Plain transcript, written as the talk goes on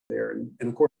there. And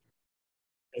of course,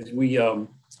 as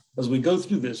we go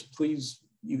through this, please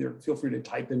either feel free to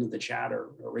type into the chat or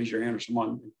raise your hand or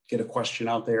someone get a question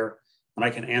out there, and I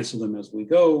can answer them as we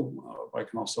go. I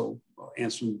can also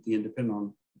answer them at the end, depending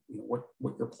on what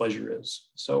your pleasure is.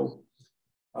 So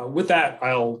with that,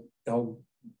 I'll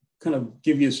kind of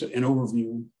give you an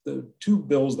overview. The two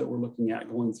bills that we're looking at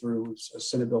going through,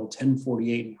 Senate Bill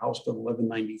 1048 and House Bill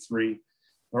 1193,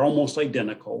 are almost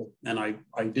identical. And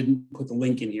I didn't put the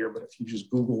link in here, but if you just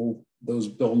Google those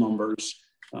bill numbers,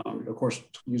 of course,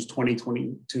 use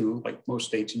 2022, like most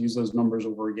states, use those numbers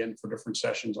over again for different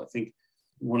sessions. I think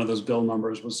one of those bill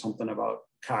numbers was something about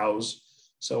cows.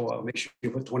 So make sure you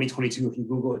put 2022 if you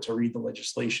Google it to read the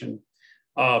legislation.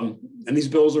 And these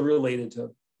bills are related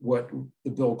to what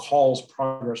the bill calls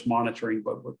progress monitoring,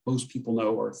 but what most people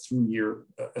know are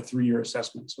a three-year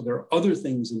assessment. So there are other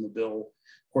things in the bill.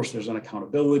 Of course, there's an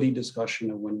accountability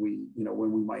discussion of when we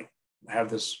might have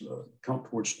this count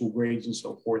towards school grades and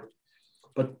so forth.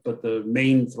 But the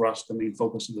main thrust, the main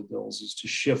focus of the bills is to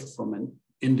shift from an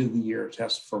end of the year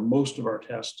test for most of our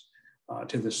tests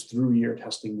to this through-year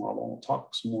testing model. We'll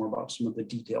talk some more about some of the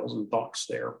details and thoughts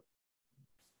there.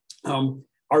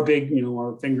 Our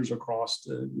fingers are crossed.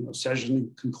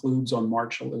 Session concludes on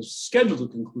is scheduled to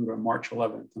conclude on March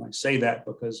 11th, and I say that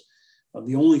because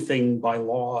the only thing by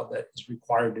law that is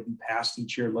required to be passed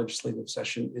each year legislative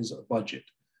session is a budget.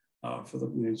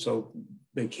 So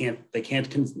they can't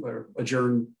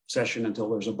adjourn session until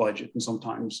there's a budget, and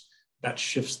sometimes that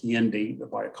shifts the end date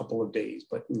by a couple of days.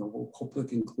 But we'll hopefully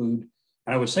conclude.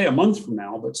 I would say a month from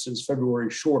now, but since February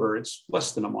is shorter, it's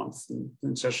less than a month.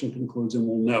 And session concludes, and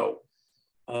we'll know.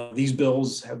 These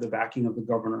bills have the backing of the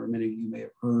governor. Many of you may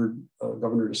have heard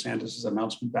Governor DeSantis'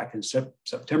 announcement back in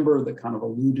September that kind of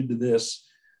alluded to this.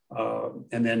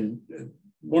 And then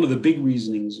one of the big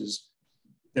reasonings is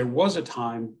there was a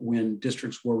time when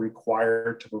districts were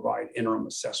required to provide interim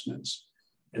assessments.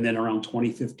 And then around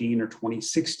 2015 or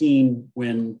 2016,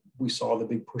 when we saw the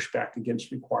big pushback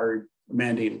against required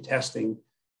mandated testing,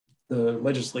 the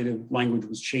legislative language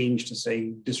was changed to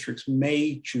say districts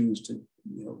may choose to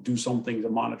do something to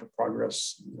monitor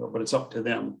progress, but it's up to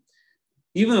them.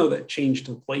 Even though that change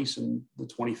took place in the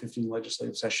 2015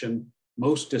 legislative session,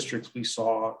 most districts we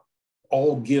saw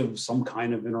all give some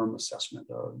kind of interim assessment.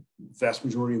 Vast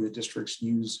majority of the districts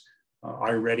use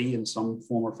iReady in some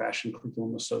form or fashion,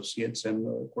 curriculum associates, and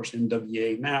of course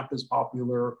NWA MAP is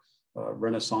popular.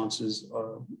 Renaissance is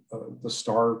the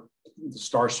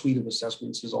STAR suite of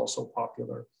assessments is also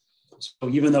popular. So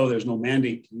even though there's no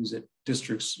mandate to use it,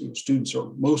 districts,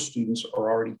 most students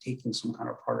are already taking some kind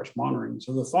of progress monitoring.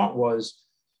 So the thought was,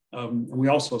 and we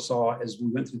also saw as we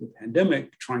went through the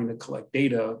pandemic, trying to collect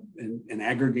data and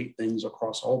aggregate things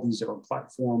across all these different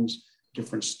platforms,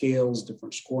 different scales,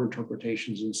 different score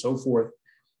interpretations, and so forth.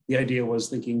 The idea was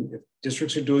thinking, if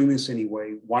districts are doing this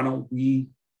anyway, why don't we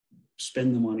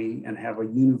spend the money and have a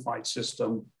unified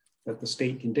system that the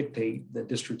state can dictate that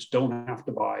districts don't have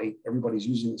to buy. Everybody's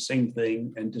using the same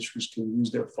thing, and districts can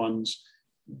use their funds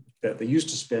that they used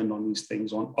to spend on these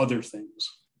things on other things.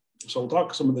 So we'll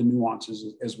talk some of the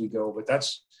nuances as we go, but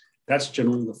that's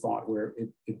generally the thought, where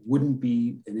it wouldn't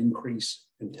be an increase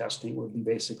in testing. It would be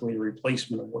basically a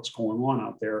replacement of what's going on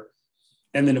out there.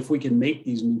 And then if we can make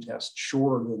these new tests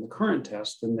shorter than the current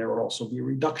test, then there would also be a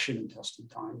reduction in testing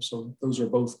time. So those are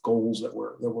both goals that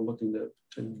we're looking to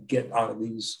get out of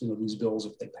these bills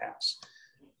if they pass.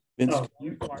 Vince, I'll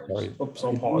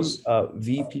pause.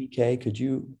 VPK, could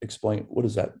you explain what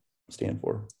does that stand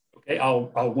for? Okay,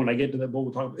 I'll when I get to that bill,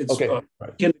 we'll talk. It's okay,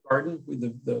 right. Kindergarten with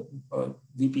the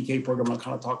VPK program. I'll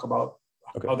kind of talk about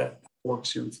how that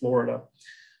works here in Florida.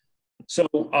 So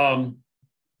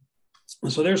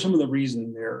there's some of the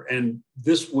reasoning there, and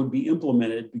this would be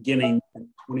implemented beginning in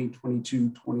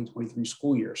 2022-2023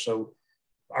 school year. So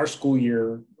our school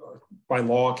year by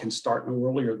law can start no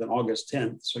earlier than August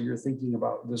 10th. So you're thinking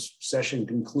about this session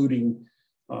concluding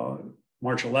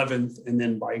March 11th, and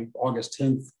then by August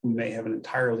 10th, we may have an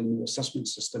entirely new assessment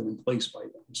system in place by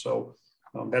then. So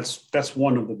that's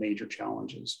one of the major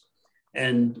challenges.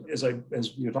 And as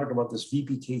you talk about this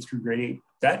VPK through grade 8,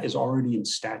 that is already in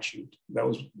statute. That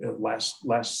was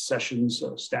last session's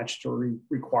statutory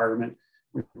requirement.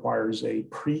 Requires a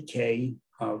pre-K,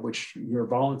 which your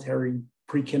voluntary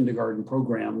pre-kindergarten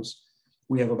programs.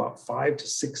 We have about 5,000 to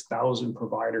 6,000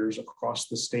 providers across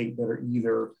the state that are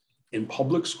either in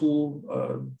public school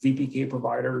VPK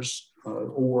providers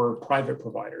or private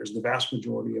providers. The vast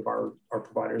majority of our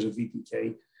providers of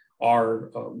VPK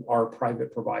are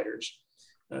private providers.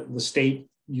 The state,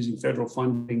 using federal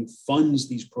funding, funds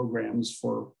these programs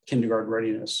for kindergarten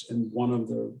readiness. And one of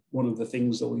the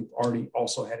things that we've already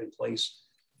also had in place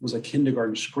was a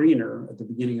kindergarten screener at the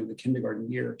beginning of the kindergarten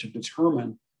year to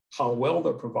determine how well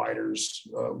the providers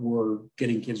were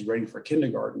getting kids ready for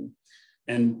kindergarten.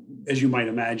 And as you might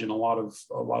imagine, a lot of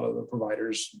the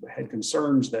providers had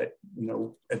concerns that,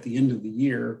 at the end of the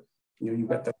year, you've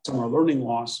got that summer learning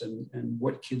loss, and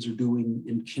what kids are doing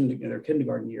in their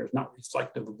kindergarten year is not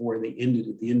reflective of where they ended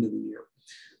at the end of the year.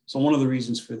 So one of the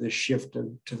reasons for this shift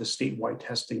to the statewide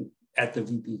testing at the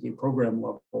VPK program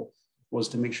level was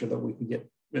to make sure that we could get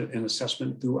an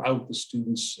assessment throughout the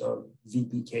students'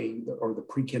 VPK or the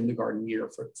pre-kindergarten year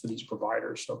for these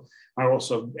providers. So I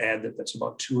also add that that's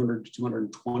about 200 to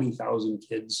 220,000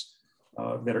 kids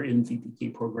that are in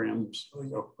VPK programs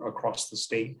across the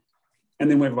state.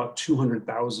 And then we have about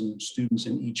 200,000 students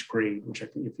in each grade, which I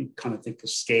think, if you kind of think of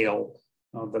scale,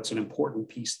 that's an important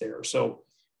piece there. So,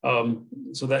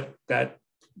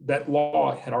 that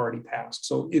law had already passed.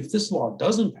 So if this law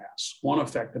doesn't pass, one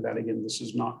effect of that, again, this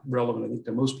is not relevant, I think,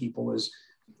 to most people, is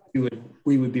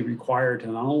we would be required to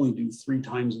not only do 3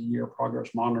 times a year progress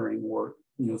monitoring or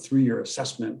 3-year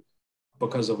assessment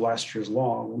because of last year's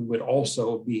law, we would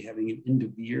also be having an end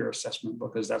of the year assessment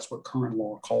because that's what current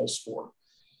law calls for.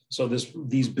 So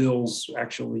these bills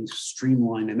actually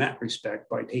streamline in that respect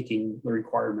by taking the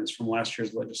requirements from last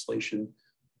year's legislation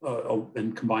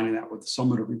and combining that with the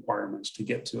summative requirements to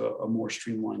get to a more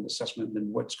streamlined assessment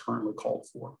than what's currently called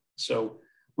for. So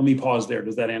let me pause there.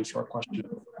 Does that answer our question?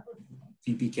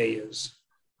 VPK is.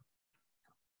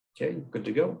 Okay, good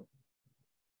to go.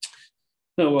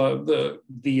 So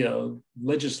the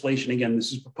legislation, again,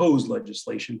 this is proposed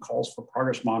legislation, calls for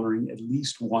progress monitoring at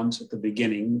least once at the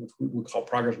beginning, which we call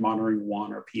progress monitoring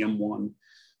 1 or PM1.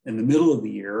 In the middle of the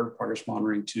year, progress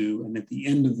monitoring 2, and at the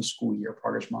end of the school year,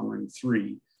 progress monitoring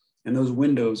 3. And those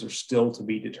windows are still to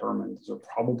be determined. They're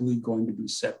probably going to be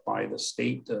set by the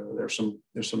state. There's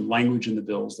some language in the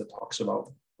bills that talks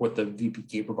about what the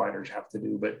VPK providers have to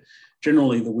do, but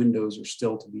generally the windows are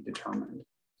still to be determined.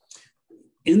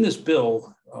 In this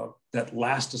bill, that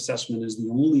last assessment is the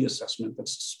only assessment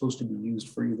that's supposed to be used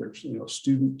for either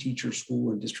student, teacher,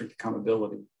 school, and district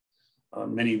accountability.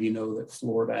 Many of you know that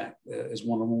Florida is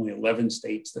one of only 11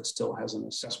 states that still has an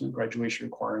assessment graduation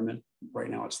requirement. Right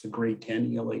now, it's the grade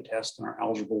 10 ELA test and our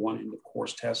Algebra 1 end of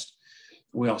course test.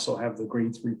 We also have the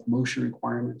grade 3 promotion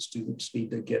requirement. Students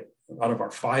need to get, out of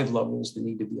our 5 levels, they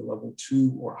need to be a level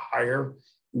 2 or higher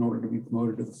in order to be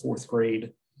promoted to the 4th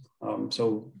grade.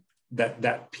 So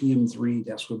that PM3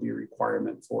 test would be a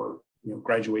requirement for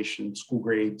graduation, school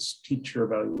grades, teacher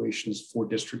evaluations for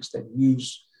districts that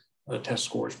use test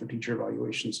scores for teacher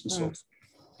evaluations and so forth.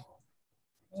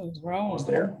 What's wrong with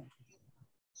there?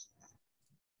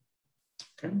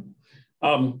 Okay.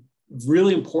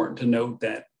 Really important to note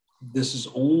that this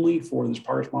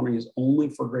progress monitoring is only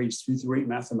for grades 3 through 8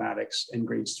 mathematics and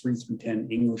grades 3 through 10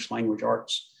 English language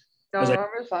arts. No, I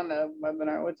was on the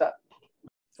webinar. What's that?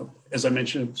 As I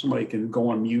mentioned, if somebody can go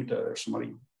on mute, there's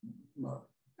somebody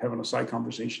having a side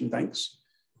conversation, thanks.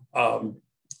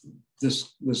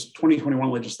 This 2021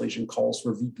 legislation calls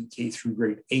for VPK through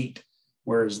grade 8,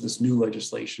 whereas this new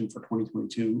legislation for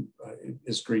 2022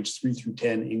 is grades 3 through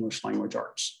 10 English language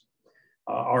arts.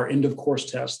 Our end of course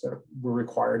tests that were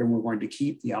required, and we're going to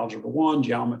keep the Algebra 1,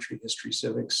 geometry, history,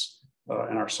 civics,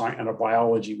 and our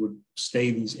biology would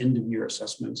stay these end of year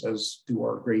assessments, as do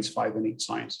our grades 5 and 8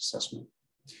 science assessment.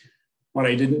 What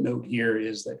I didn't note here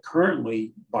is that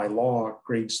currently by law,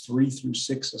 grades 3 through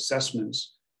 6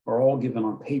 assessments are all given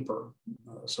on paper.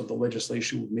 So the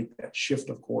legislation would make that shift,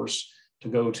 of course, to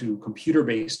go to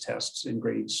computer-based tests in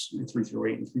grades 3 through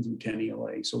 8 and 3 through 10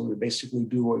 ELA. So we would basically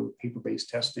do away with paper-based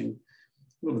testing,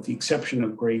 with the exception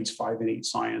of grades 5 and 8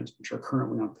 science, which are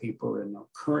currently on paper and are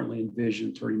currently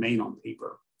envisioned to remain on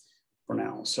paper for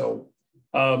now. So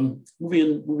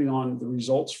moving on, the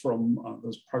results from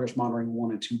those progress monitoring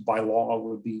 1 and 2 by law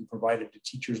would be provided to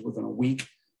teachers within a week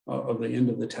of the end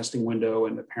of the testing window,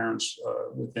 and the parents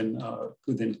within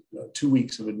 2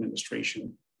 weeks of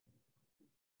administration.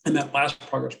 And that last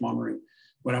progress monitoring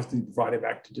would have to be provided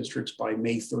back to districts by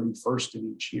May 31st of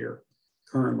each year.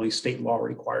 Currently, state law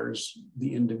requires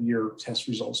the end of year test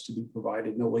results to be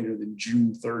provided no later than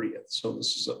June 30th. So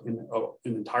this is an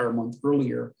entire month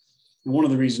earlier. And one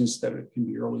of the reasons that it can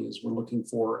be early is we're looking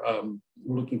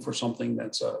for something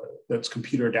that's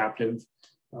computer adaptive,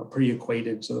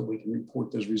 pre-equated, so that we can report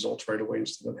those results right away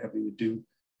instead of having to do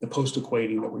the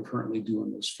post-equating that we currently do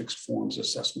in those fixed forms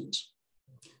assessments.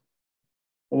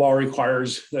 The law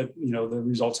requires that the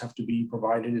results have to be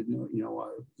provided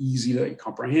easy to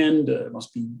comprehend. It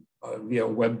must be via a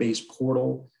web-based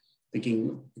portal,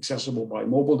 accessible by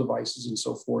mobile devices and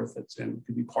so forth. And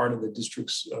could be part of the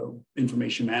district's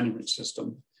information management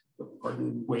system,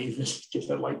 pardon the wave, get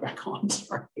that light back on,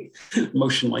 sorry,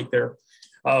 motion light there.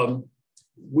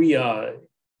 We have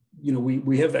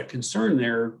that concern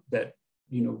there that,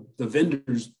 the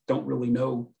vendors don't really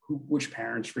know which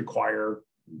parents require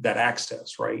that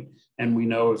access, right? And we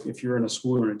know if you're in a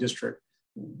school or in a district,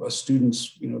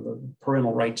 students, the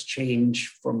parental rights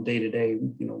change from day to day.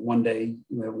 One day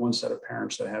you have one set of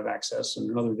parents that have access, and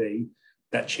another day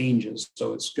that changes.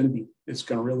 So it's going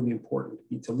to really be important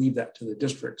to leave that to the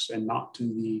districts and not to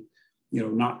the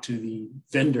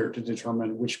vendor to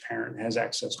determine which parent has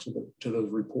access to those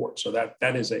reports. So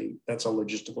that's a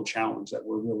logistical challenge that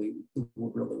we're really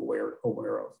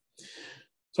aware of.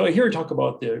 So here I talk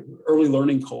about the early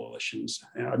learning coalitions.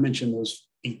 I mentioned those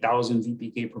 8,000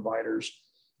 VPK providers.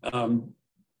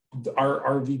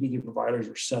 Our VPK providers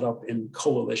are set up in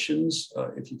coalitions.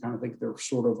 If you kind of think they're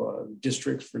sort of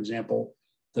districts, for example,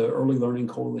 the Early Learning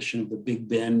Coalition of the Big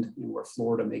Bend, where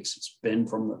Florida makes its bend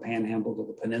from the Panhandle to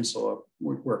the Peninsula,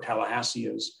 where Tallahassee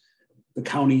is. The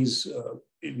counties,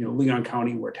 Leon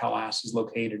County, where Tallahassee is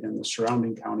located, and the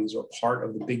surrounding counties are part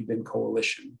of the Big Bend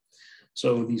Coalition.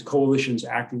 So these coalitions,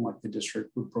 acting like the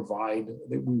district, would provide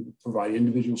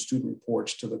individual student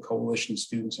reports to the coalition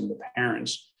students and the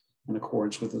parents in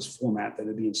accordance with this format that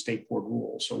would be in state board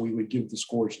rules. So we would give the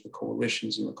scores to the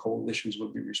coalitions, and the coalitions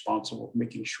would be responsible for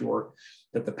making sure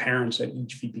that the parents at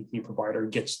each VPK provider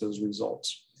gets those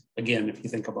results. Again, if you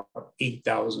think about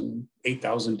 8,000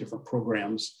 different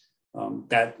programs,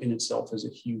 that in itself is a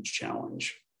huge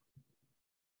challenge.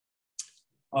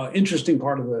 Interesting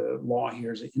part of the law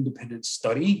here is an independent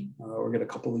study. We're going a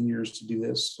couple of years to do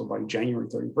this. So by January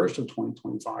 31st of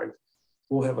 2025,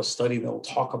 we'll have a study that will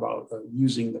talk about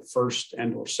using the first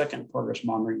and or second progress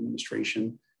monitoring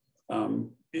administration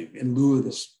in lieu of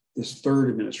this third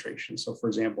administration. So for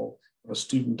example, if a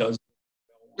student does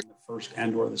the first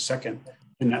and or the second,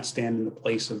 can that stand in the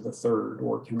place of the third,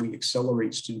 or can we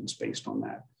accelerate students based on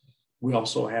that? We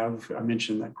also have, I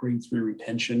mentioned that grade 3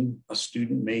 retention. A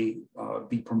student may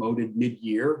be promoted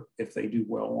mid-year if they do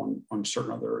well on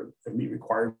certain other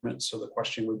requirements. So the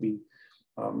question would be,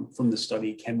 from the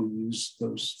study, can we use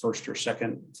those first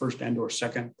and or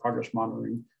second progress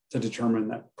monitoring to determine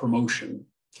that promotion?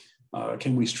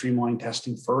 Can we streamline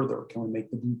testing further? Can we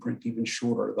make the blueprint even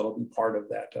shorter? That'll be part of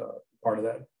that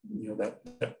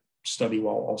that study,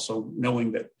 while also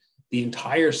knowing that the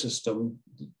entire system,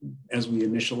 as we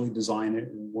initially design it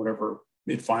and whatever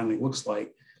it finally looks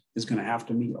like, is going to have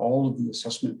to meet all of the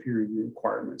assessment peer review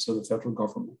requirements of the federal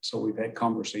government. So we've had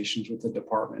conversations with the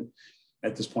department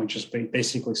at this point, just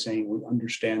basically saying we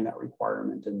understand that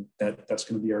requirement, and that's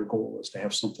going to be our goal, is to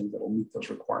have something that will meet those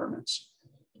requirements.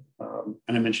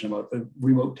 And I mentioned about the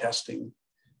remote testing.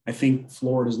 I think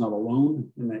Florida is not alone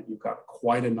in that you've got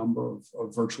quite a number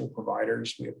of virtual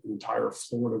providers. We have the entire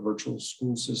Florida virtual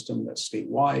school system that's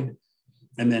statewide.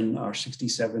 And then our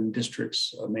 67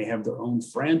 districts may have their own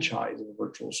franchise of a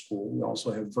virtual school. We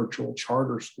also have virtual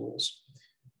charter schools.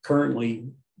 Currently,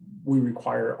 we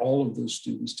require all of those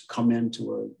students to come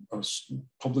into a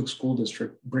public school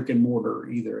district, brick and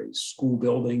mortar, either a school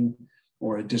building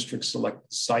or a district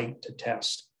select site to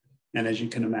test. And as you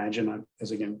can imagine,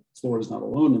 as again, Florida is not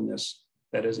alone in this,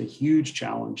 that is a huge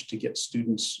challenge to get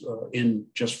students in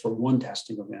just for one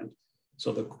testing event.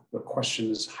 So the question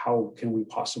is, how can we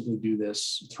possibly do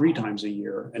this 3 times a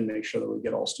year and make sure that we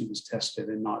get all students tested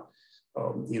and not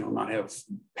have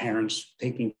parents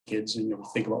taking kids, and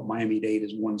think about Miami-Dade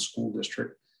as one school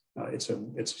district.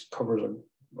 It covers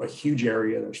a huge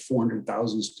area. There's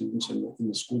 400,000 students in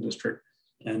the school district,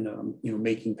 and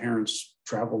making parents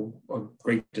travel a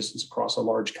great distance across a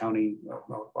large county,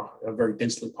 a very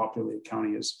densely populated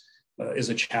county, is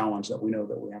a challenge that we know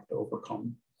that we have to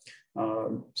overcome.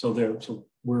 So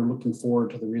we're looking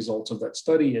forward to the results of that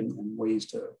study and ways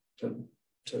to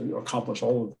accomplish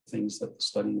all of the things that the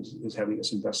study is having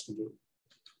us investigate.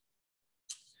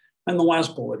 And the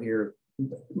last bullet here,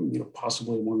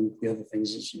 possibly one of the other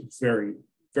things is very,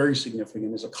 very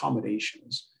significant, is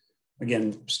accommodations.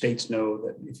 Again, states know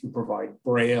that if you provide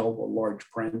Braille or large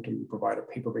print, or you provide a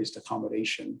paper-based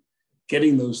accommodation,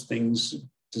 getting those things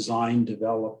designed,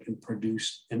 developed, and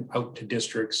produced and out to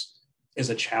districts is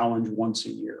a challenge once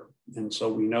a year. And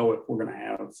so we know if we're going to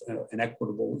have an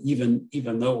equitable, even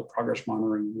though progress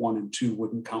monitoring 1 and 2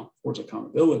 wouldn't count towards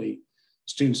accountability,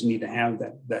 students need to have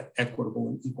that equitable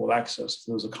and equal access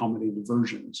to those accommodated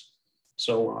versions.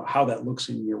 So how that looks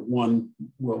in year 1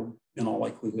 will, in all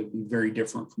likelihood, be very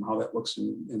different from how that looks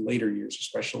in later years,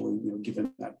 especially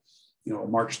given that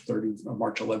March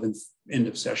 11th end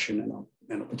of session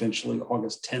and a potentially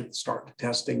August 10th start to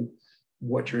testing.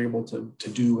 what you're able to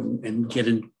do and get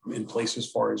in place as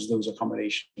far as those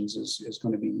accommodations is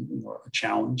going to be a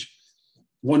challenge.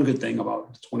 One good thing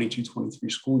about the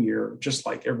 22-23 school year, just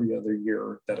like every other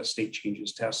year that a state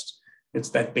changes tests, it's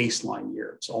that baseline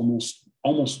year. It's almost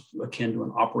akin to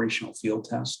an operational field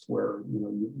test where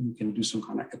you can do some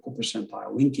kind of equal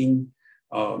percentile linking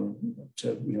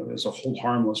as a hold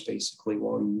harmless basically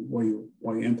while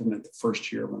you implement the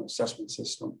first year of an assessment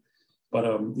system.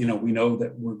 But we know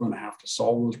that we're going to have to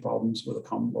solve those problems with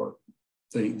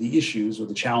the issues or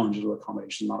the challenges with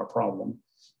accommodation, not a problem.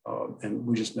 And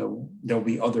we just know there'll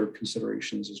be other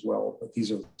considerations as well, but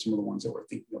these are some of the ones that we're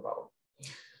thinking about.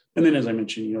 And then, as I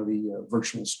mentioned, the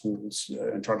virtual schools,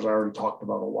 and Charles, I already talked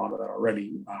about a lot of that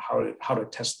already, how to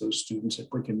test those students at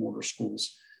brick and mortar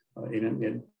schools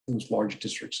in those large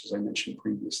districts, as I mentioned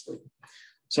previously.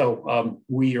 So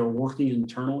we are working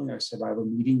internally. I said I have a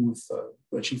meeting with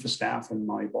the chief of staff and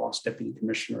my boss, deputy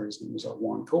commissioner, his name is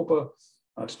Juan Copa,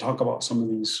 to talk about some of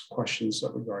these questions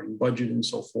regarding budget and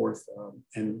so forth.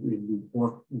 And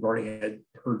we've already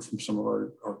heard from some of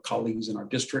our colleagues in our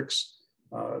districts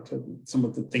to some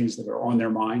of the things that are on their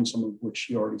mind, some of which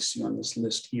you already see on this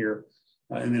list here.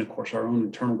 And then, of course, our own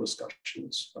internal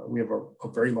discussions. We have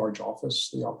a very large office.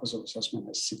 The Office of Assessment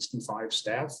has 65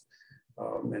 staff.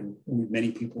 And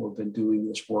many people have been doing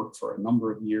this work for a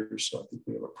number of years. So I think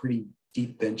we have a pretty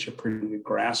deep bench, a pretty good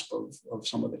grasp of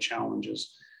some of the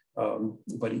challenges.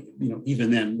 But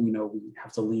even then, we know we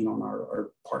have to lean on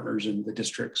our partners in the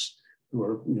districts who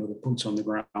are the boots on the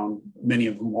ground, many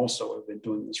of whom also have been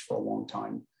doing this for a long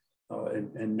time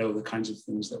and know the kinds of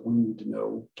things that we need to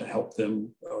know to help them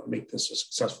make this a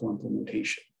successful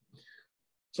implementation.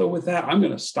 So with that, I'm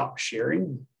going to stop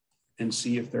sharing and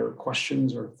see if there are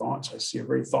questions or thoughts. I see a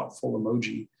very thoughtful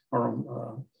emoji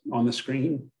on the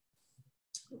screen.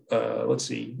 Let's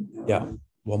see. Yeah.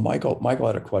 Well, Michael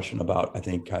had a question about, I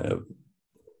think, kind of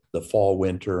the fall,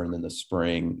 winter, and then the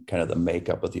spring, kind of the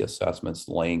makeup of the assessments,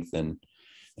 length and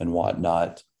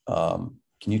whatnot. Can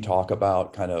you talk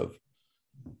about kind of,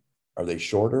 are they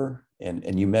shorter?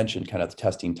 And you mentioned kind of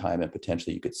testing time and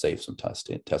potentially you could save some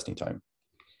testing time.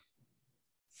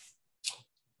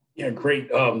 Yeah, great.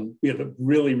 We have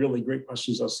really, really great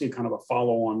questions. I'll see kind of a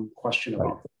follow-on question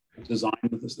about the design,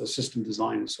 the system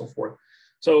design and so forth.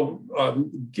 So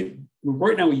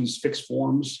right now we use fixed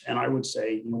forms, and I would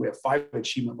say we have 5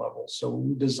 achievement levels. So when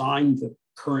we designed the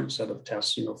current set of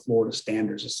tests, Florida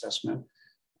Standards Assessment,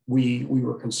 we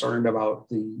were concerned about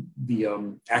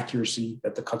the accuracy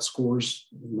at the cut scores.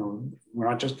 We're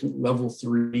not just level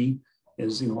 3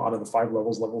 is out of the 5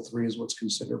 levels, level 3 is what's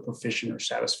considered proficient or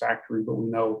satisfactory, but we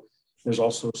know there's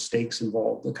also stakes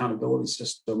involved. The accountability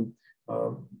system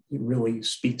it really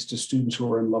speaks to students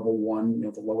who are in level 1,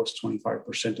 the lowest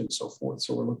 25% and so forth.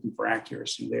 So we're looking for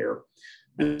accuracy there.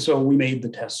 And so we made the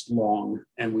tests long,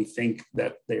 and we think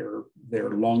that they're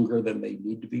longer than they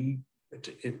need to be,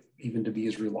 even to be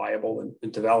as reliable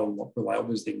and develop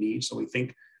reliable as they need. So we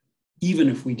think even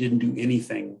if we didn't do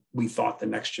anything, we thought the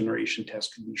next generation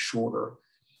test could be shorter.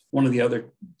 One of the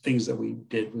other things that we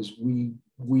did was we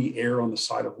err on the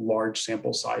side of large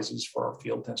sample sizes for our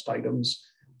field test items.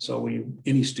 So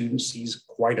any student sees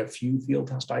quite a few field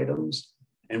test items,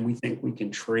 and we think we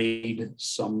can trade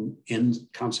some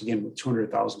counts again with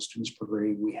 200,000 students per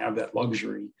grade. We have that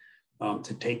luxury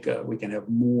to take. We can have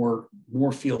more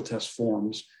field test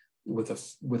forms with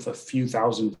a few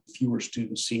thousand fewer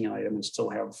students seeing an item and still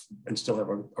have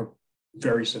a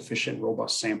very sufficient,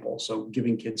 robust sample. So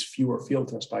giving kids fewer field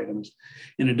test items,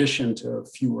 in addition to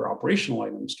fewer operational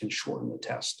items, can shorten the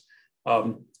test.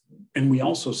 And we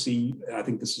also see, and I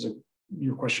think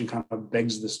your question kind of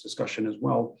begs this discussion as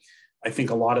well. I think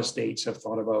a lot of states have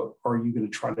thought about, are you going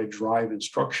to try to drive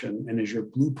instruction? And is your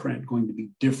blueprint going to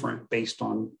be different based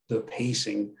on the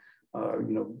pacing, a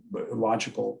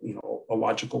logical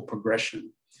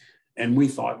progression? And we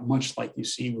thought, much like you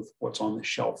see with what's on the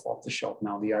shelf, off the shelf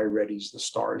now, the iReadies, the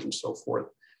STARS, and so forth,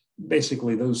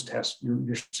 basically those tests,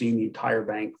 you're seeing the entire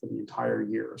bank for the entire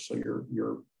year. So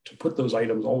you're to put those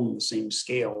items all on the same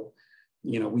scale,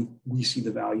 we see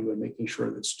the value in making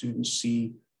sure that students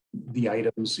see the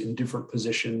items in different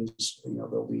positions.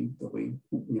 They'll be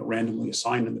randomly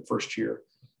assigned in the first year.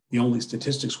 The only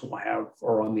statistics we'll have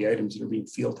are on the items that are being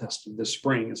field tested this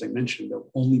spring. As I mentioned,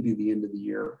 they'll only be the end of the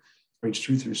year. Grades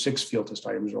 2 through 6 field test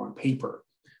items are on paper.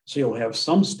 So you'll have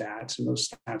some stats, and those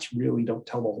stats really don't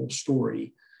tell the whole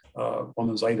story on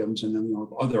those items. And then you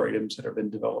have other items that have been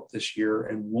developed this year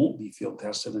and won't be field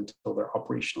tested until they're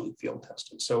operationally field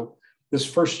tested. So this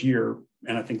first year,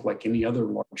 and I think like any other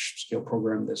large scale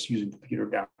program that's using computer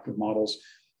adaptive models,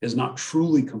 is not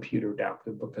truly computer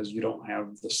adaptive because you don't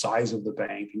have the size of the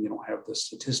bank and you don't have the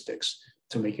statistics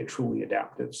to make it truly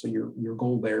adaptive. So your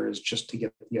goal there is just to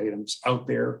get the items out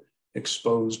there,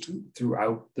 exposed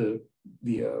throughout the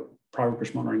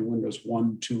progress monitoring windows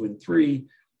 1, 2, and 3,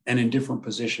 and in different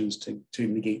positions to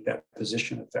negate that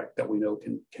position effect that we know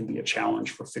can be a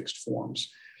challenge for fixed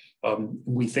forms.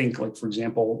 We think, like, for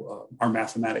example, our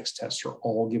mathematics tests are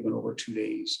all given over 2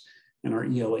 days, and our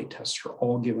ELA tests are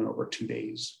all given over 2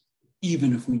 days.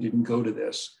 Even if we didn't go to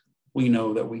this, we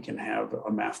know that we can have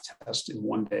a math test in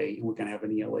 1 day, and we can have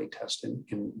an ELA test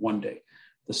in 1 day.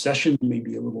 The session may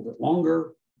be a little bit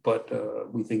longer, but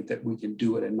we think that we can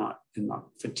do it and not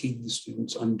fatigue the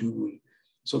students unduly.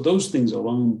 So those things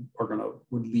alone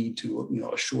would lead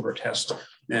to a shorter test,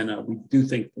 and we do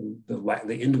think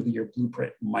the end of the year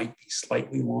blueprint might be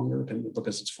slightly longer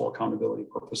because it's for accountability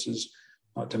purposes,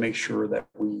 to make sure that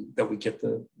we get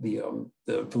the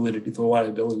validity, the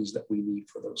liabilities that we need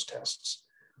for those tests.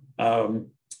 So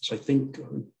I think,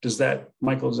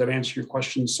 Michael, does that answer your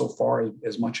question so far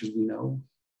as much as we know?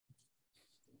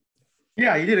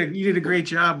 Yeah, you did a great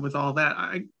job with all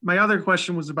that. My other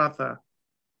question was about the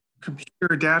computer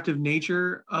adaptive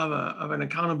nature of an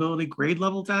accountability grade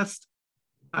level test.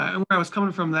 And where I was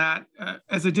coming from that,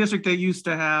 as a district that used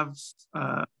to have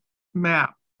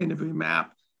MAP, individual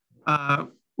MAP,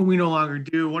 we no longer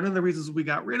do. One of the reasons we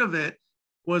got rid of it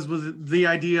was the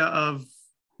idea of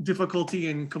difficulty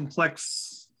and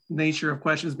complex nature of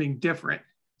questions being different.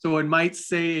 So it might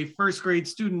say a first grade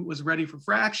student was ready for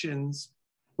fractions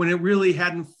when it really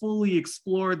hadn't fully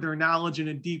explored their knowledge in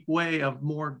a deep way of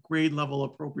more grade level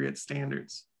appropriate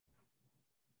standards.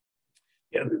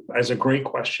 Yeah, that's a great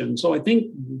question. So I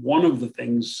think one of the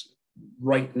things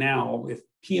right now, if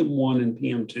PM1 and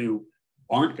PM2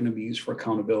 aren't going to be used for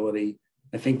accountability,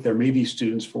 I think there may be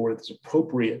students for it it's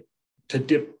appropriate to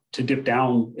dip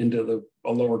down into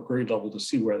a lower grade level to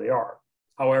see where they are.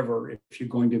 However, if you're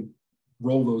going to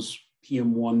roll those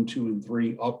PM1, 2, and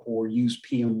 3 up, or use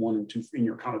PM1 and 2 in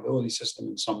your accountability system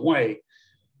in some way,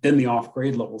 then the off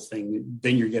grade level thing,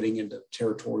 then you're getting into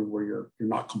territory where you're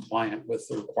not compliant with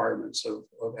the requirements of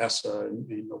ESSA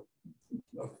and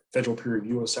federal peer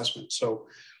review assessment. So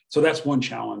that's one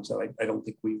challenge that I don't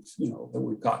think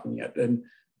we've gotten yet. And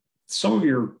some of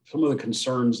the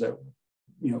concerns that,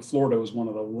 Florida was one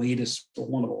of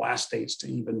the last states to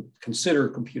even consider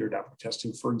computer adaptive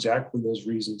testing for exactly those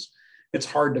reasons. It's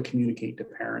hard to communicate to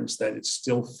parents that it's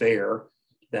still fair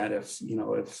that if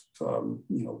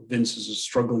Vince is a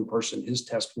struggling person, his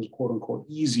test was quote unquote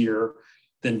easier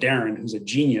than Darren, who's a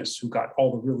genius, who got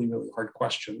all the really, really hard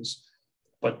questions.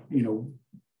 But,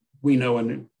 we know,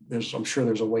 and I'm sure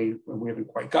there's a way, and we haven't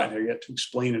quite gotten there yet, to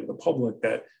explain it to the public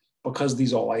that because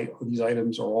these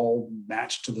items are all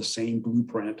matched to the same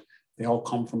blueprint, they all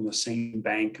come from the same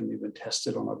bank, and they've been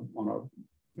tested on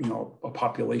a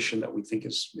population that we think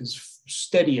is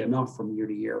steady enough from year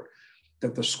to year,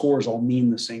 that the scores all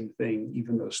mean the same thing,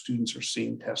 even though students are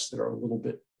seeing tests that are a little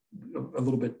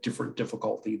bit different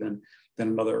difficulty than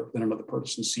another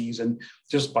person sees. And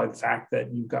just by the fact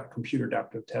that you've got computer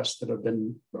adaptive tests that have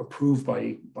been approved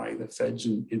by the feds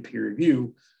in peer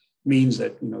review means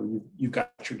that you've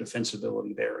got your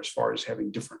defensibility there as far as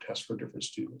having different tests for different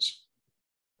students.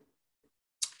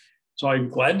 So I'm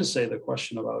glad to say the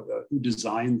question about who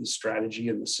designed the strategy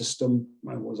and the system,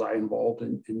 was I involved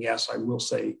in? And yes, I will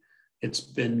say it's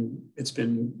been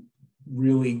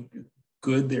really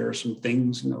good. There are some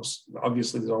things,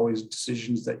 obviously there's always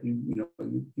decisions that you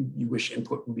wish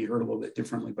input would be heard a little bit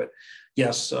differently. But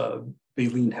yes, they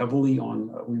leaned heavily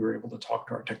on, we were able to talk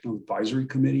to our technical advisory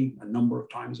committee a number of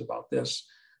times about this.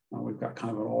 We've got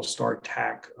kind of an all-star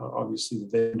TAC. Obviously the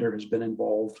vendor has been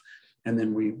involved. And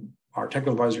then our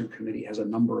technical advisory committee has a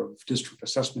number of district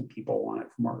assessment people on it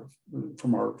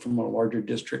from our larger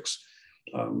districts,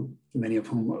 some of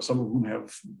whom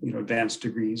have advanced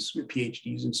degrees,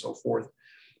 PhDs, and so forth.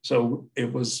 So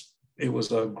it was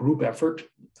a group effort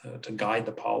to guide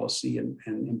the policy and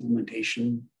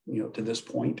implementation, to this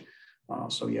point.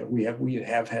 So yeah, we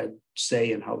have had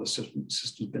say in how the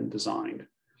system's been designed.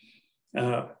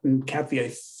 And Kathy,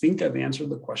 I think I've answered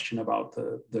the question about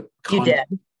the You did.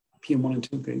 PM1 and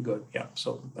 2, okay, good. Yeah,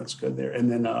 so that's good there.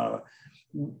 And then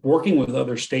working with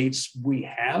other states, we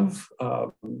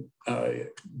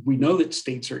know that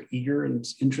states are eager and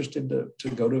interested to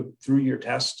go through your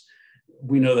test.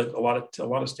 We know that a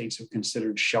lot of states have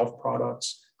considered shelf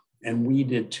products, and we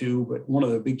did too. But one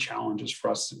of the big challenges for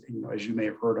us, as you may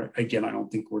have heard, again, I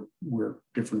don't think we're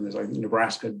different in this. I think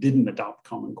Nebraska didn't adopt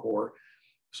Common Core,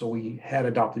 so we had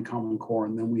adopted Common Core,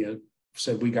 and then we had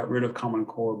said we got rid of Common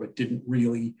Core, but didn't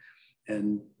really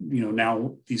And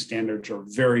now these standards are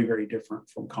very, very different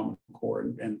from Common Core,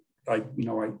 and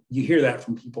you hear that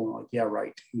from people and like, yeah,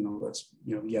 right,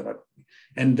 that,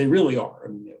 and they really are. I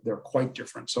mean, they're quite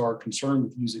different. So our concern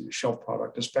with using the shelf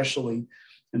product, especially,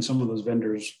 and some of those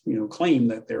vendors, claim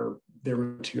that their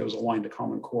materials aligned to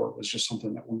Common Core, was just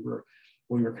something that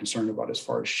we were concerned about as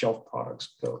far as shelf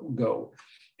products go.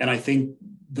 And I think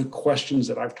the questions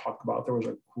that I've talked about, there was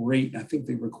a great, I think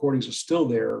the recordings are still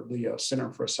there. The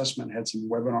Center for Assessment had some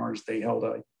webinars they held.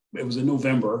 It was in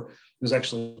November. It was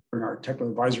actually during our technical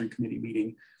advisory committee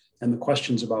meeting. And the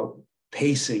questions about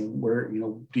pacing, where,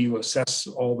 do you assess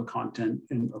all the content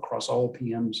across all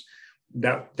PMs?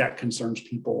 That concerns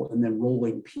people. And then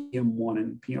rolling PM1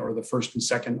 and or the first and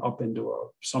second up into a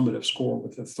summative score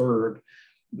with the third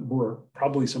were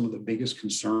probably some of the biggest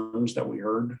concerns that we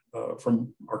heard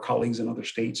from our colleagues in other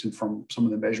states and from some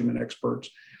of the measurement experts.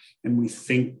 And we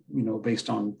think, based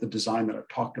on the design that I've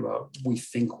talked about, we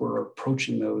think we're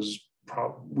approaching those,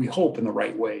 we hope, in the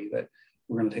right way, that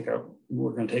we're going to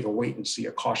take a wait and see,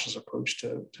 a cautious approach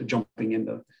to jumping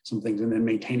into some things, and then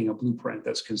maintaining a blueprint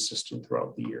that's consistent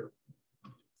throughout the year.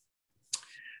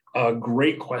 A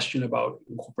great question about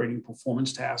incorporating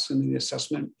performance tasks in the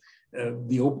assessment.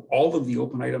 All of the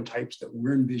open item types that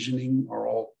we're envisioning are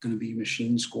all going to be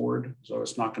machine scored. So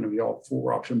it's not going to be all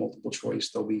 4-option multiple choice.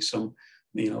 There'll be some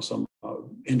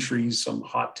entries, some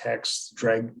hot text,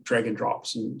 drag and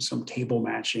drops, and some table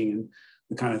matching, and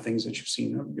the kind of things that you've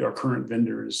seen. Our current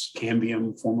vendor is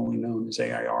Cambium, formerly known as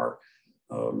AIR,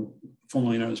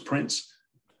 formerly known as Prince.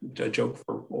 A joke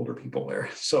for older people there.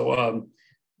 So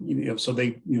so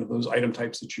those item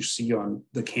types that you see on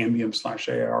the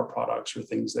Cambium/AIR products are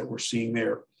things that we're seeing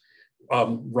there.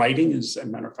 Writing is, as a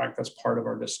matter of fact, that's part of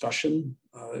our discussion.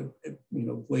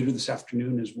 Later this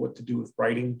afternoon is what to do with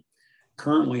writing.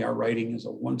 Currently, our writing is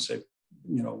a once a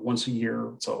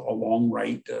year. It's a long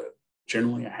write,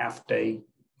 generally a half-day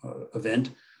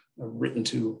event,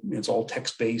 it's all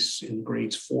text-based in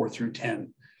grades 4 through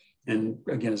 10. And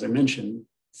again, as I mentioned,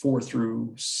 4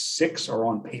 through 6 are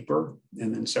on paper,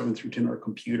 and then 7 through 10 are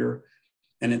computer.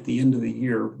 And at the end of the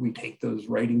year, we take those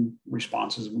writing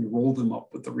responses, we roll them up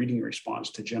with the reading response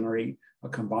to generate a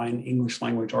combined English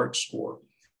language arts score.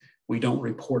 We don't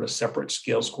report a separate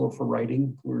scale score for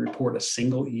writing. We report a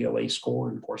single ELA score.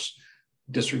 And of course,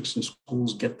 districts and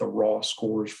schools get the raw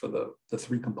scores for the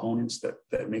 3 components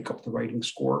that make up the writing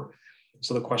score.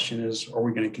 So the question is, are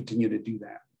we going to continue to do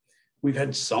that? We've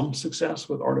had some success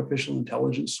with artificial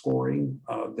intelligence scoring.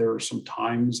 There are some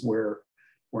times where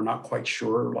we're not quite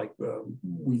sure, like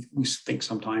we think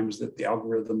sometimes that the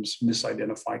algorithms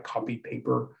misidentify copy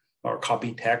paper or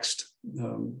copy text.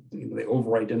 They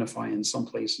over-identify in some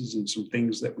places, and some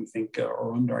things that we think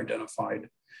are under-identified.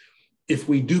 If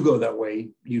we do go that way,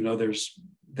 there's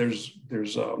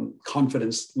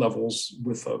confidence levels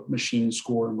with a machine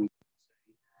score, and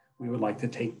we would like to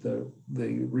take the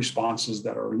responses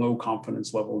that are low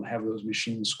confidence level and have those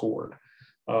machine scored.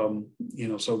 Or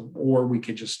we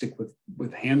could just stick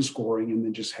with hand scoring and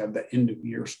then just have the end of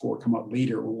year score come up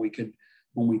later when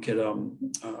we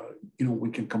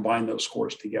could combine those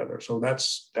scores together. So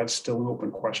that's still an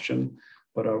open question.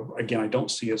 But again, I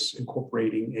don't see us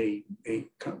incorporating a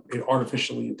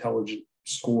artificially intelligent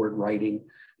scored writing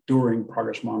during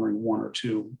progress monitoring 1 or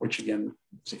 2, which again,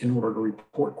 in order to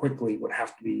report quickly, would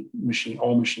have to be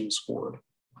all machine scored.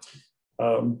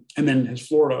 And then as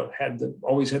Florida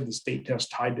always had the state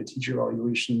test tied to teacher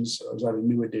evaluations, was that a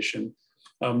new addition?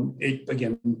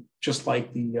 Again, just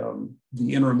like the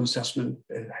interim assessment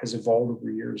has evolved over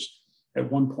years. At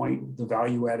one point, the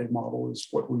value-added model is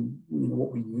what we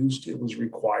used. It was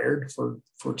required for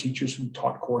teachers who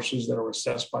taught courses that are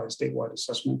assessed by a statewide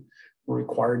assessment. We're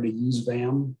required to use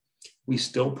VAM. We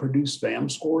still produce VAM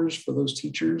scores for those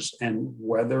teachers, and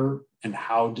whether and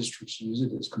how districts use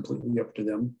it is completely up to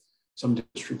them. Some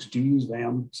districts do use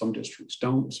VAM, some districts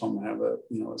don't. Some have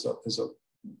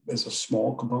as a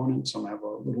small component. Some have a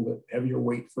little bit heavier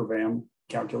weight for VAM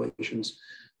calculations.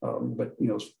 But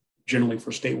generally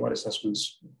for statewide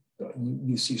assessments,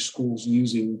 you see schools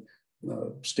using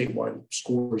statewide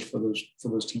scores for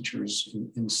those teachers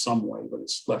in some way, but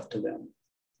it's left to them.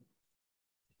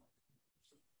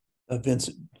 Vince,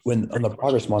 when on the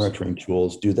progress monitoring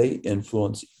tools, do they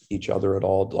influence each other at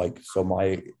all? Like, so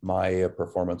my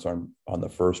performance on the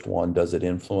first one, does it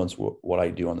influence what I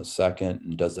do on the second?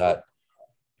 And does that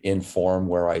inform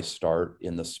where I start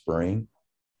in the spring,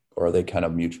 or are they kind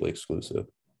of mutually exclusive?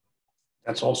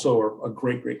 That's also a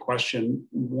great question.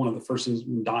 One of the first things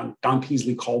Don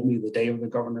Peasley called me the day of the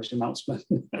governor's announcement.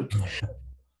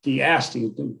 He asked,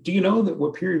 "Do you know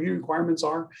what peer review requirements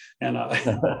are?" And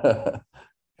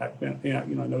Yeah, I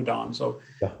know Don. So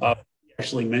Yeah. he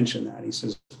actually mentioned that. He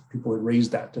says people had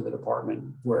raised that to the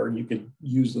department where you could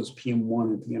use those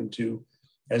PM1 and PM2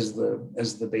 as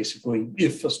the basically,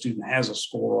 if a student has a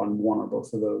score on one or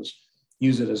both of those,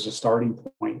 use it as a starting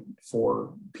point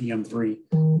for PM3.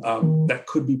 That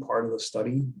could be part of the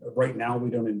study. Right now, we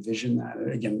don't envision that.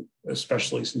 And again,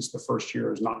 especially since the first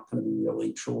year is not going to be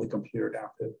really truly computer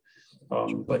adaptive.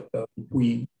 But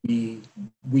we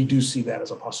do see that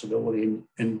as a possibility.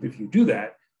 And if you do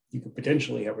that, you could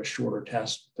potentially have a shorter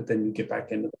test, but then you get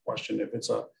back into the question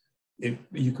if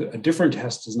a different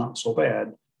test is not so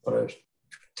bad, but a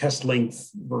test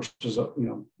length versus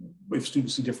if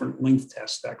students see different length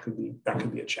tests, that could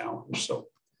be a challenge. So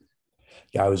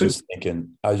yeah, I was just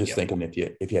thinking if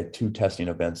you had two testing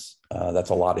events,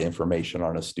 that's a lot of information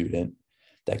on a student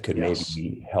that could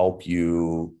maybe help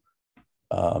you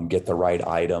get the right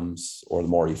items or the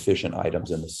more efficient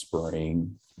items in the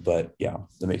spring. But yeah,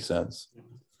 that makes sense.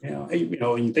 Yeah,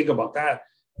 and you think about that.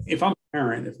 If I'm a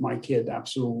parent, if my kid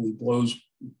absolutely blows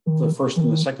the first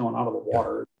and the second one out of the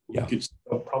water, it could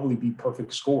probably be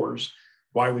perfect scores.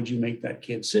 Why would you make that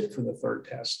kid sit for the third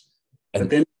test?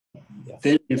 But then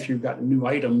if you've got new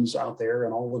items out there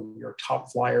and all of your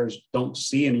top flyers don't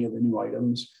see any of the new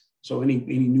items, so any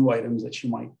new items that you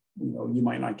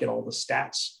might not get all the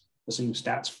same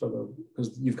stats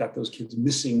because you've got those kids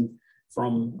missing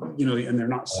from, and they're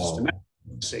not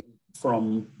systematic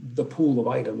from the pool of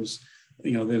items,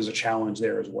 there's a challenge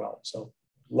there as well. So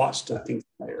lots to think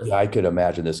there. Yeah, I could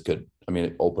imagine this could,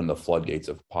 open the floodgates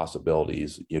of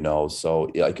possibilities,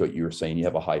 so like what you were saying, you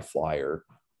have a high flyer.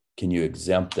 Can you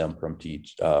exempt them from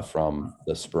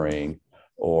the spring,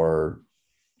 or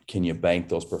can you bank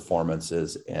those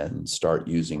performances and start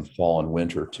using fall and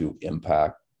winter to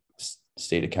impact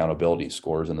state accountability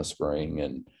scores in the spring?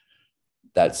 And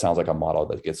that sounds like a model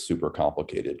that gets super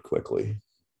complicated quickly.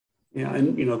 Yeah,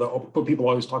 and people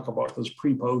always talk about those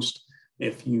pre-post.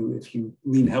 If you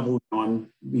lean heavily on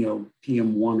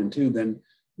PM1 and 2, then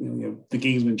the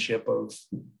gamesmanship of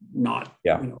not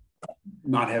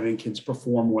having kids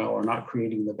perform well or not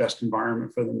creating the best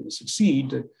environment for them to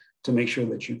succeed to make sure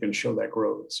that you can show that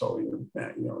growth. So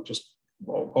just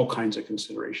all kinds of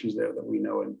considerations there that we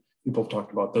know, and people have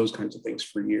talked about those kinds of things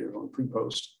for years on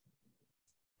pre-post.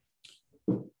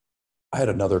 I had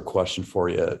another question for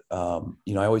you.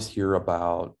 I always hear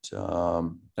about,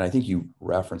 and I think you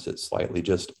reference it slightly,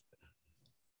 just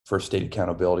for state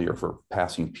accountability or for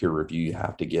passing peer review, you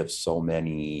have to give so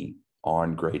many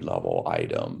on grade level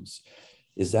items.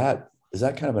 Is that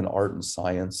kind of an art and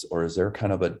science, or is there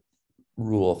kind of a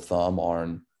rule of thumb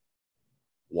on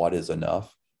what is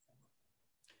enough?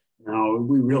 No,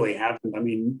 we really haven't.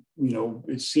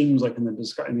 It seems like in the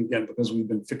discussion, and again, because we've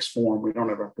been fixed form, we don't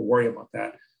ever have to worry about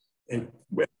that. And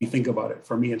when you think about it,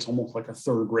 for me, it's almost like a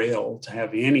third rail to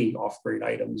have any off-grade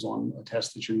items on a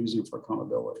test that you're using for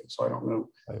accountability. So I don't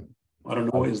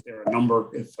know. Is there a number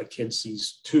if a kid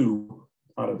sees 2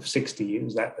 out of 60?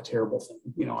 Is that a terrible thing?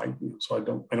 So I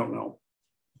don't know.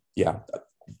 Yeah,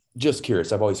 just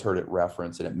curious. I've always heard it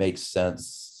referenced, and it makes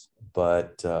sense,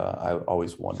 but I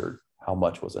always wondered how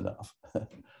much was enough.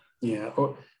 Yeah,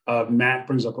 Matt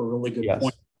brings up a really good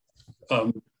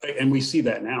point. And we see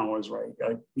that now is right.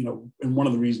 And one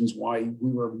of the reasons why we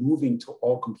were moving to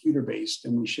all computer-based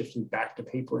and we shifted back to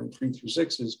paper in 3 through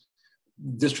 6 is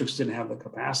districts didn't have the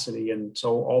capacity. And so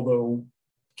although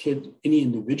any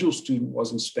individual student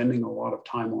wasn't spending a lot of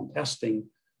time on testing,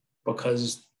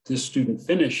 because this student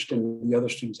finished and the other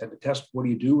students had to test, what do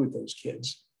you do with those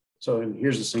kids? So, and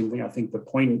here's the same thing. I think the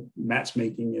point Matt's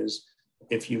making is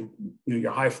if your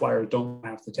high flyers don't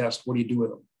have to test, what do you do with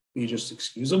them? Do you just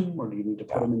excuse them, or do you need to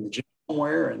put them in the gym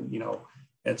somewhere? And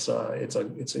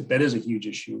that is a huge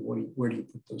issue. Where do you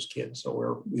put those kids?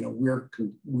 So we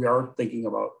are thinking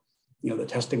about the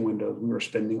testing windows. We were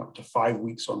spending up to 5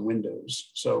 weeks on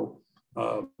windows. So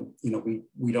we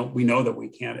know that we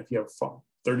can. If you have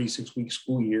 36-week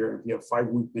school year, if you have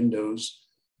 5-week windows,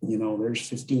 there's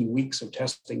 15 weeks of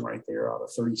testing right there out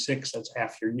of 36. That's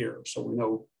half your year. So we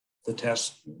know the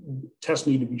tests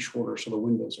need to be shorter, so the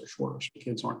windows are shorter, so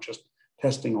kids aren't just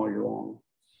testing all year long.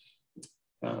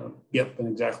 And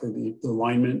exactly the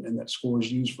alignment and that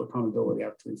scores used for accountability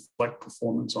have to reflect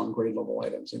performance on grade level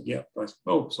items. And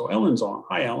so Ellen's on.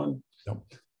 Hi, Ellen. Yep.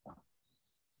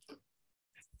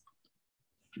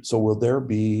 So will there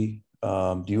be?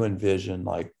 Do you envision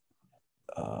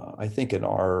I think in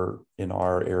our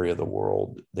area of the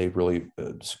world, they really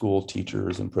school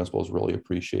teachers and principals really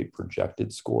appreciate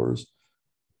projected scores.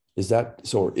 Is that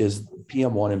so? Is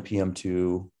PM1 and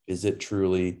PM2? Is it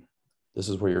truly this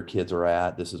is where your kids are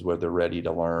at? This is where they're ready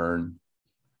to learn,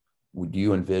 would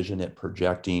you envision it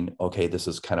projecting, okay, this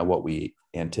is kind of what we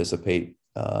anticipate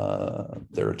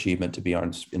their achievement to be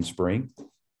on in spring?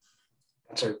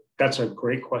 That's a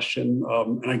great question.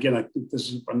 And again, I think this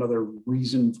is another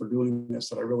reason for doing this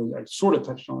that I sort of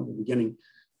touched on at the beginning,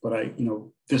 but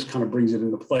this kind of brings it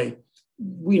into play.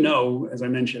 We know, as I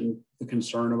mentioned, the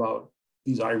concern about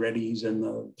these iReadies and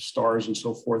the stars and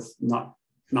so forth not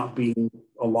being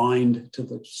aligned to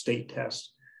the state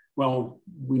test. Well,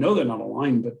 we know they're not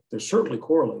aligned, but they're certainly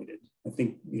correlated. I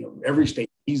think every state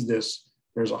sees this.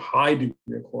 There's a high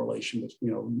degree of correlation with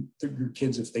your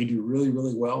kids, if they do really,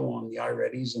 really well on the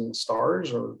iReadies and the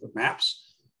stars or the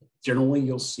maps, generally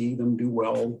you'll see them do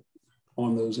well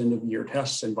on those end of year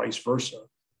tests and vice versa.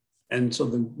 And so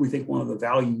we think one of the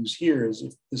values here is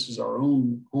if this is our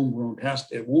own homegrown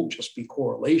test, it won't just be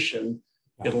correlation,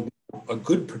 it'll be a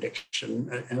good prediction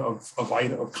of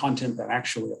content that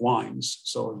actually aligns.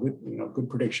 So a good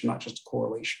prediction, not just a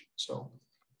correlation. So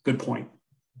good point.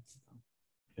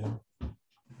 Yeah.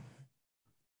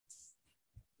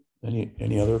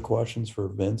 Any other questions for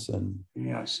Vince? And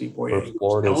yeah, I see. Boy,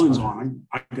 Ellen's on.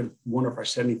 I could wonder if I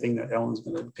said anything that Ellen's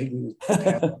going to take me.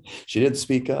 She did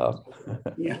speak up.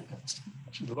 Yeah,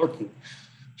 she's lurking.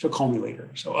 She'll call me later.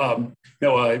 So,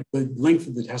 the length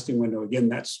of the testing window,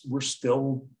 again, we're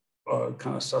still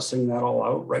kind of sussing that all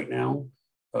out right now.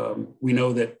 We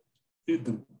know that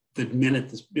the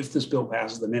minute if this bill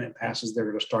passes, the minute it passes, they're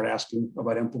going to start asking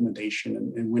about implementation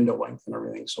and window length and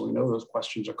everything. So we know those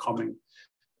questions are coming.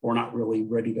 We're not really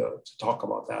ready to talk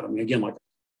about that. I mean, again, like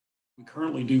we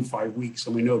currently do 5 weeks,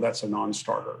 and we know that's a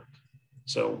non-starter.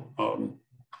 So,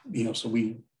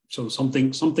 so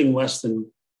something less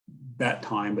than that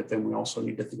time. But then we also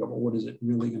need to think about what is it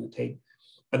really going to take.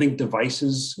 I think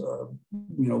devices.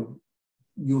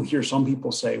 You'll hear some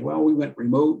people say, "Well, we went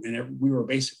remote, and we were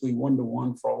basically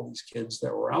 1-to-1 for all these kids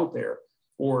that were out there."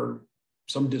 Or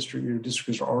some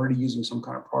districts are already using some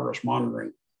kind of progress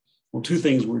monitoring. Well, two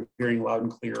things we're hearing loud and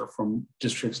clear from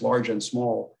districts large and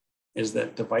small is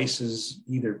that devices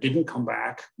either didn't come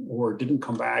back or didn't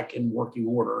come back in working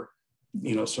order,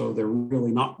 so they're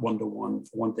really not 1-to-1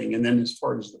 for one thing. And then as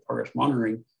far as the progress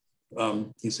monitoring,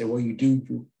 you say, well, you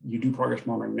do progress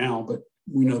monitoring now, but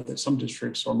we know that some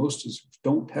districts or most districts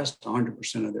don't test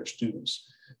 100% of their students.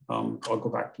 I'll go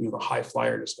back to the high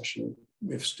flyer discussion.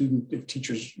 If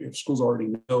schools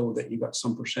already know that you got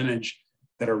some percentage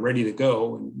that are ready to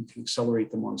go, and you can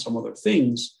accelerate them on some other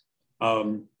things.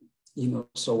 You're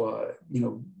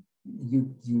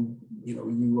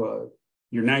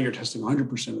testing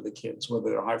 100% of the kids, whether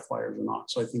they're high flyers or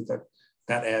not. So I think that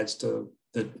adds to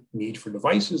the need for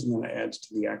devices, and then it adds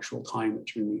to the actual time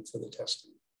that you need for the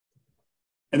testing.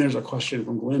 And there's a question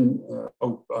from Glenn.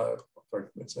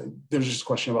 There's just a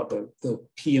question about the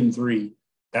PM3.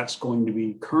 That's going to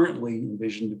be currently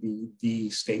envisioned to be the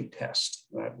state test.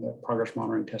 That progress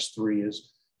monitoring test 3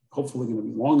 is hopefully going to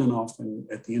be long enough and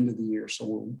at the end of the year.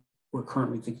 So we're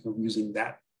currently thinking of using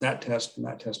that test and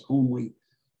that test only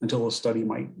until a study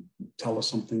might tell us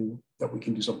something that we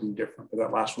can do something different. But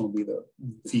that last one will be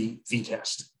the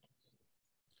test.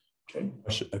 Okay.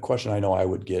 A question I know I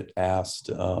would get asked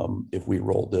if we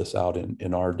rolled this out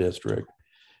in our district.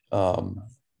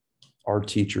 Our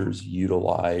teachers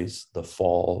utilize the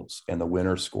fall and the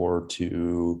winter score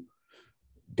to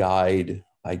guide,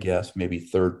 I guess, maybe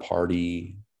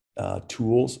third-party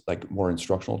tools, like more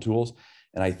instructional tools.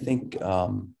 And I think,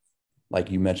 like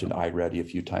you mentioned iReady a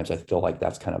few times, I feel like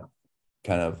that's kind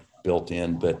of built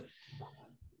in. But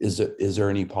is there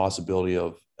any possibility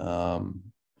of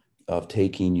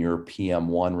taking your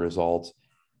PM1 results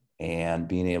and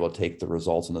being able to take the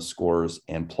results and the scores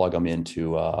and plug them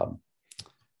into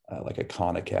like a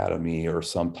Khan Academy or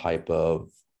some type of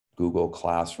Google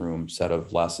Classroom set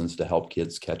of lessons to help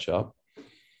kids catch up?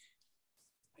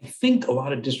 I think a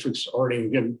lot of districts already,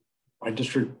 again, my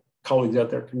district colleagues out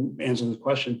there can answer this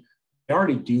question. They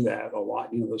already do that a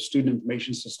lot. Those student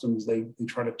information systems, they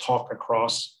try to talk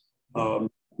across, from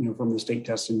the state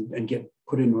test and get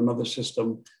put into another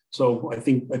system. So I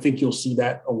think you'll see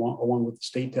that along with the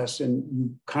state test. And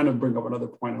you kind of bring up another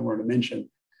point I wanted to mention.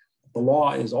 The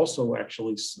law is also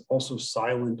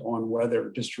silent on whether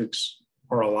districts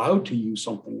are allowed to use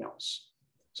something else.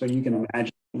 So you can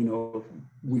imagine,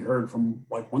 we heard from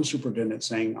like one superintendent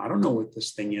saying, I don't know what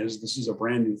this thing is. This is a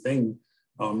brand new thing.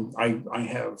 I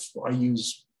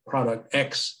use product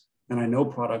X and I know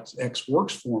product X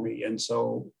works for me. And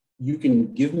so you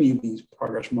can give me these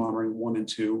progress monitoring 1 and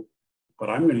 2, but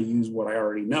I'm going to use what I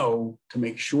already know to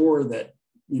make sure that,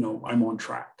 I'm on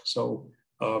track. So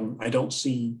I don't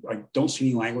see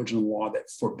any language in the law that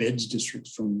forbids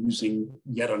districts from using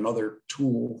yet another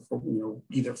tool for,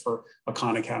 either for a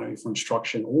Khan Academy for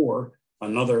instruction or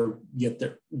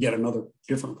yet another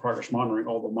different progress monitoring.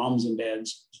 Although moms and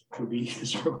dads would be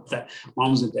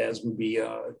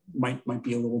might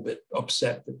be a little bit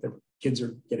upset that their kids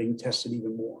are getting tested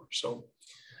even more. So,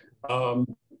 and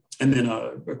then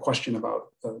a question about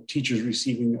teachers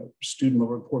receiving a student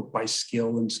level report by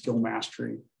skill and skill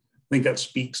mastery. I think that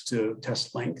speaks to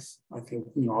test length. I think,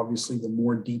 obviously the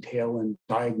more detail and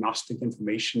diagnostic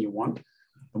information you want,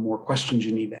 the more questions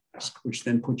you need to ask, which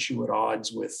then puts you at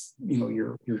odds with,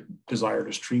 your desire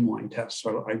to streamline tests.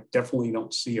 So I definitely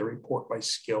don't see a report by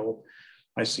skill.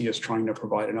 I see us trying to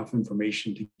provide enough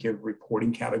information to give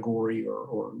reporting category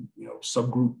or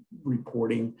subgroup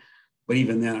reporting. But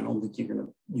even then, I don't think you're going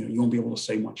to, you won't be able to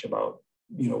say much about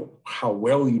how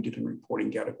well you did in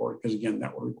reporting category, because again,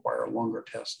 that will require a longer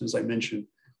test. As I mentioned,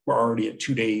 we're already at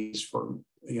 2 days for,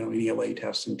 an ELA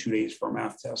test and 2 days for a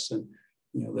math test. And,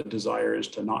 the desire is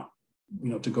to not,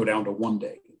 to go down to 1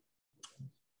 day.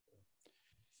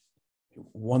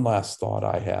 One last thought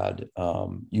I had,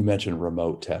 you mentioned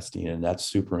remote testing, and that's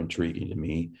super intriguing to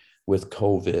me. With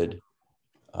COVID,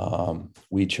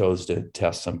 we chose to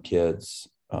test some kids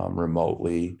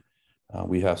remotely.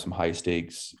 We have some high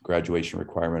stakes graduation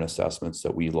requirement assessments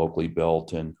that we locally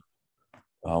built, and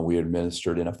we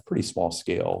administered in a pretty small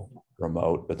scale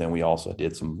remote, but then we also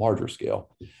did some larger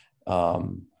scale.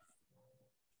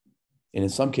 And in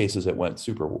some cases it went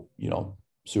super,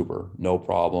 no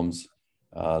problems.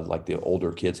 Like the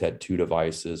older kids had 2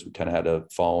 devices. We kind of had a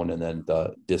phone and then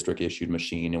the district issued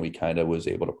machine, and we kind of was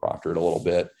able to proctor it a little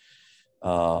bit.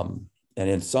 And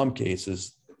in some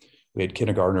cases, we had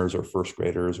kindergartners or first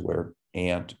graders where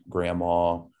aunt,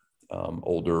 grandma,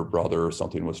 older brother or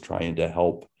something was trying to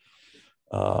help.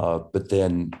 But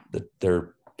then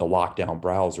the lockdown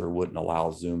browser wouldn't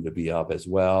allow Zoom to be up as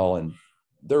well. And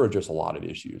there were just a lot of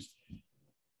issues.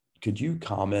 Could you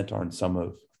comment on some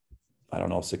of, I don't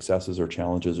know, successes or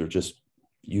challenges, or just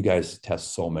you guys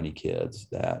test so many kids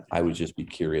that I would just be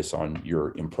curious on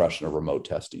your impression of remote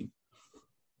testing?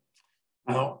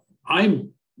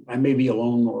 I may be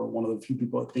alone or one of the few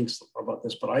people that thinks about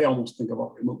this, but I almost think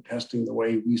about remote testing the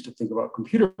way we used to think about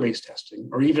computer-based testing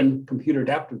or even computer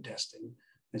adaptive testing.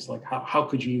 It's like, how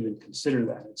could you even consider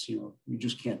that? It's, you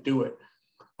just can't do it.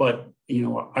 But,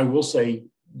 I will say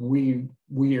we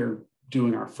are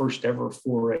doing our first ever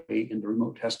foray into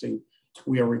remote testing.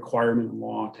 We have a requirement in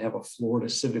law to have a Florida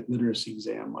civic literacy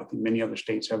exam. I think many other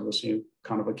states have the same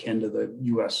kind of akin to the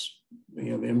US, the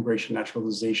immigration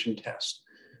naturalization test.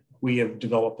 We have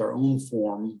developed our own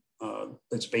form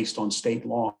that's based on state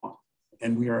law,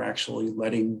 and we are actually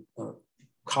letting the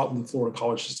Florida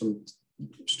college system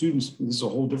students, this is a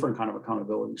whole different kind of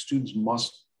accountability. Students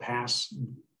must pass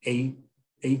a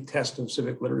test of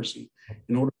civic literacy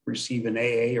in order to receive an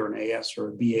AA or an AS or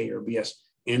a BA or BS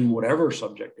in whatever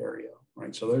subject area,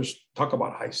 right? So there's talk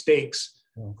about high stakes.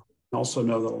 Yeah. I also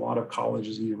know that a lot of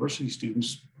colleges and university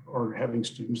students are having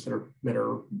students that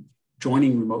are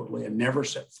joining remotely and never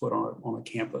set foot on a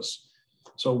campus.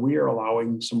 So we are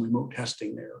allowing some remote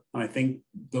testing there. And I think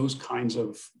those kinds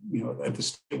of, at the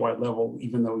statewide level,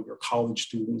 even though your college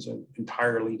student is an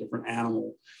entirely different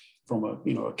animal from a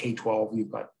K-12,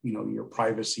 you've got, your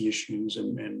privacy issues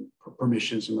and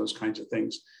permissions and those kinds of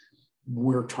things.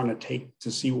 We're trying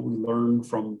to see what we learn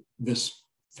from this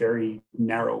very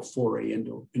narrow foray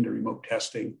into remote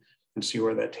testing and see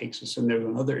where that takes us. And there's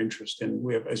another interest in,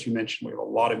 we have, as you mentioned, we have a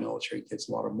lot of military kids,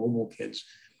 a lot of mobile kids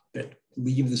that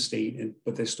leave the state,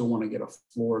 but they still want to get a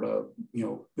Florida,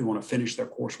 they want to finish their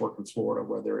coursework in Florida,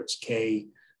 whether it's K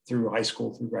through high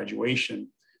school through graduation.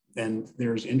 And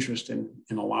there's interest in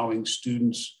allowing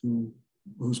students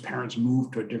whose parents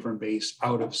move to a different base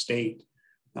out of state.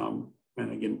 And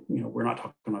again, we're not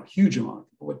talking about a huge amount,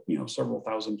 but several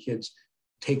thousand kids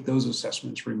take those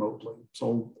assessments remotely.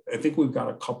 So I think we've got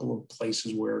a couple of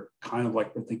places where kind of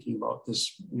like we're thinking about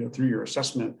this, through your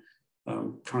assessment,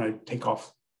 trying to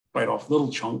bite off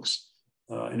little chunks.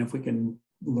 And if we can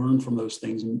learn from those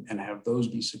things and have those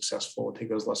be successful, take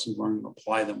those lessons learned and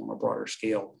apply them on a broader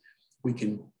scale, we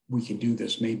can do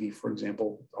this maybe, for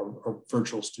example, our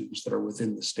virtual students that are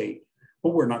within the state. But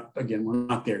we're not there yet. We're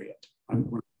not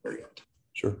there yet.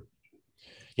 Sure.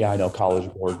 Yeah, I know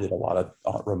College Board did a lot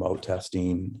of remote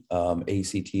testing.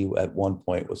 ACT at one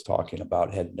point was talking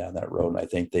about heading down that road, and I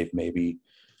think they've maybe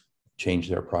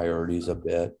changed their priorities a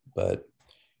bit. But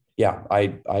yeah,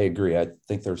 I agree. I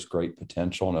think there's great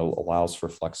potential and it allows for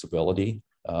flexibility.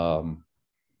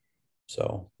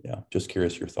 So yeah, just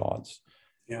curious your thoughts.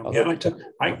 Yeah,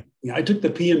 yeah. I took the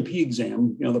PMP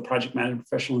exam, you know, the project manager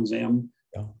professional exam,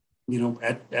 Yeah. you know,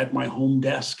 at my home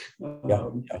desk. I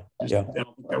don't think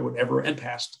I would ever, and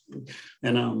passed.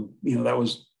 And you know,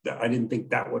 I didn't think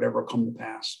that would ever come to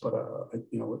pass, but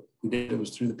you know, what we did, it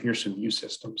was through the Pearson View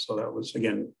system. So that was,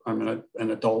 again, I'm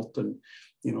an adult, and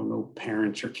you know, no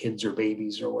parents or kids or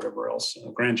babies or whatever else,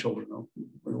 grandchildren or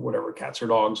whatever, cats or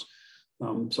dogs.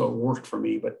 So it worked for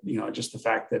me, but you know, just the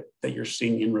fact that you're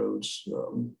seeing inroads,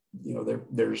 you know,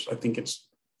 there's, I think it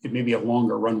may be a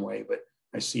longer runway, but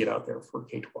I see it out there for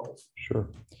K-12. Sure.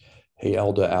 Hey,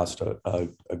 Elda asked a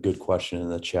good question in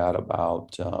the chat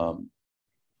about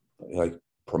like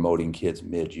promoting kids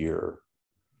mid-year.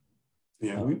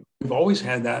 Yeah, we've always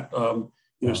had that.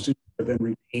 You know, students have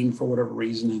been retained for whatever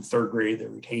reason in third grade. They're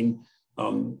retained,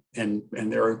 and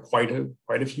there are quite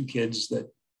a few kids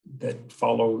that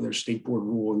follow their state board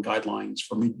rule and guidelines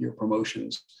for mid-year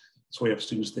promotions. So we have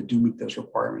students that do meet those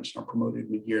requirements and are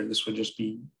promoted mid-year. And this would just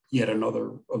be yet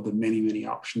another of the many, many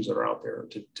options that are out there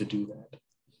to do that.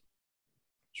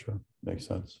 Sure, makes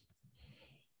sense.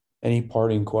 Any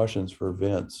parting questions for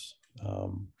Vince?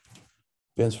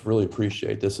 Vince, really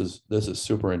appreciate this. Is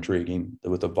super intriguing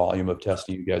with the volume of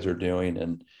testing you guys are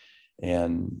doing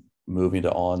and moving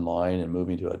to online and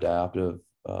moving to adaptive.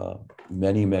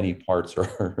 Many parts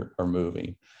are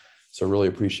moving. So really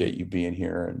appreciate you being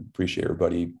here and appreciate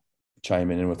everybody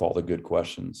chiming in with all the good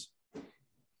questions.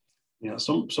 Yeah,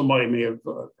 somebody may have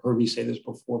heard me say this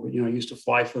before, but you know, I used to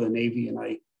fly for the Navy, and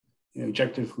I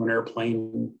ejected from an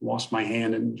airplane, lost my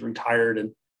hand, and retired.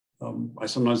 And I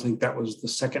sometimes think that was the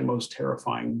second most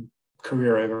terrifying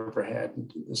career I've ever had.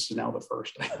 This is now the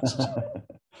first.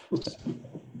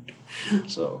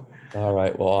 So. All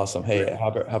right. Well, awesome. Hey,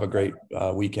 have a great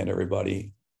weekend,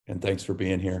 everybody. And thanks for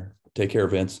being here. Take care,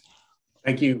 Vince.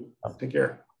 Thank you. Take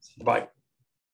care. Bye.